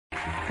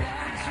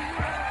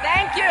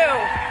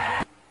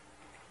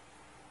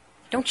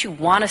Don't you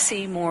want to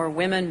see more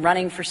women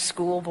running for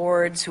school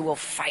boards who will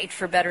fight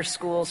for better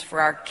schools for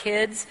our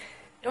kids?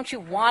 Don't you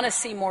want to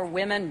see more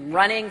women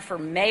running for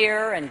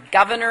mayor and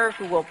governor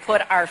who will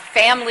put our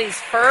families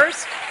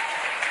first?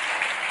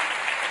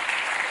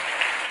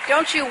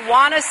 Don't you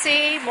want to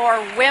see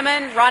more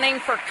women running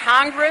for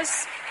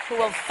Congress who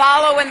will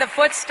follow in the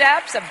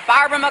footsteps of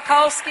Barbara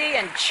Mikulski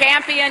and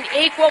champion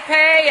equal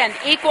pay and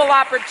equal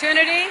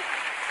opportunity?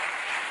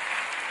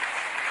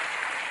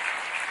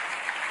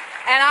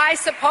 And I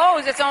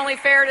suppose it's only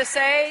fair to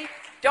say,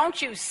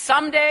 don't you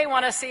someday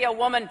want to see a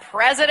woman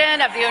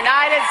president of the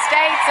United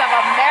States of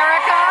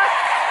America?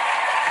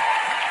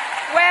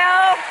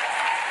 Well,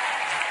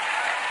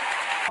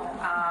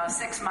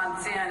 6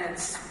 months in,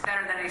 it's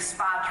better than a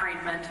spa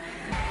treatment.